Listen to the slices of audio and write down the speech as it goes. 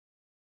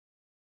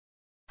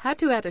How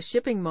to add a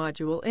shipping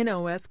module in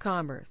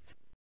OSCommerce.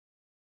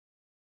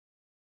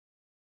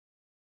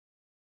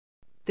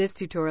 This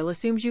tutorial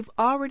assumes you've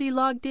already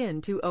logged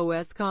in to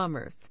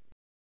OSCommerce.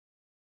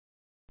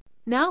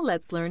 Now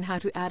let's learn how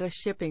to add a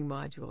shipping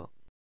module.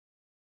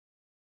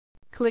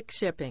 Click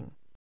Shipping.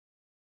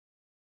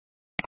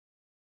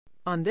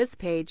 On this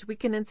page, we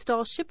can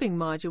install shipping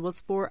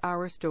modules for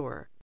our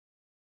store.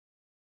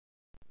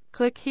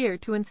 Click here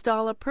to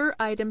install a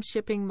per-item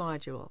shipping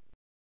module.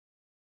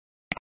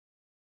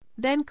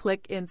 Then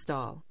click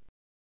Install.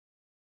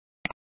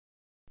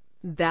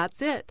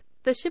 That's it!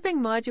 The shipping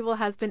module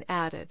has been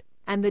added,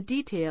 and the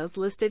details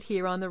listed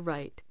here on the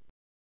right.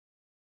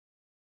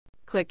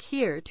 Click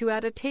here to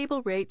add a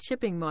table rate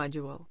shipping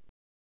module.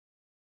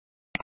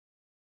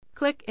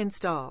 Click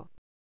Install.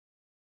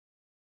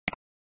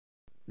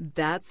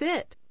 That's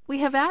it! We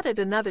have added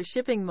another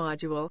shipping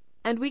module,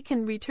 and we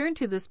can return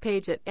to this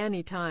page at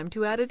any time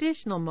to add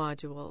additional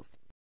modules.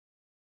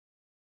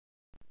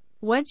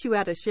 Once you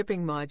add a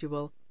shipping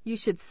module, you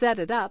should set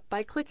it up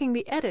by clicking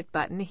the Edit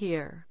button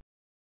here.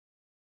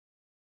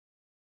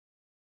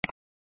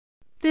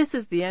 This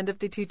is the end of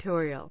the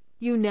tutorial.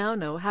 You now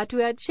know how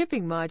to add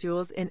shipping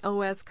modules in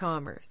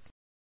OSCommerce.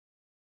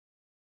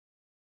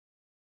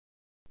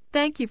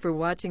 Thank you for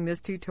watching this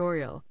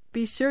tutorial.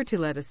 Be sure to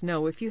let us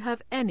know if you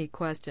have any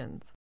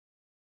questions.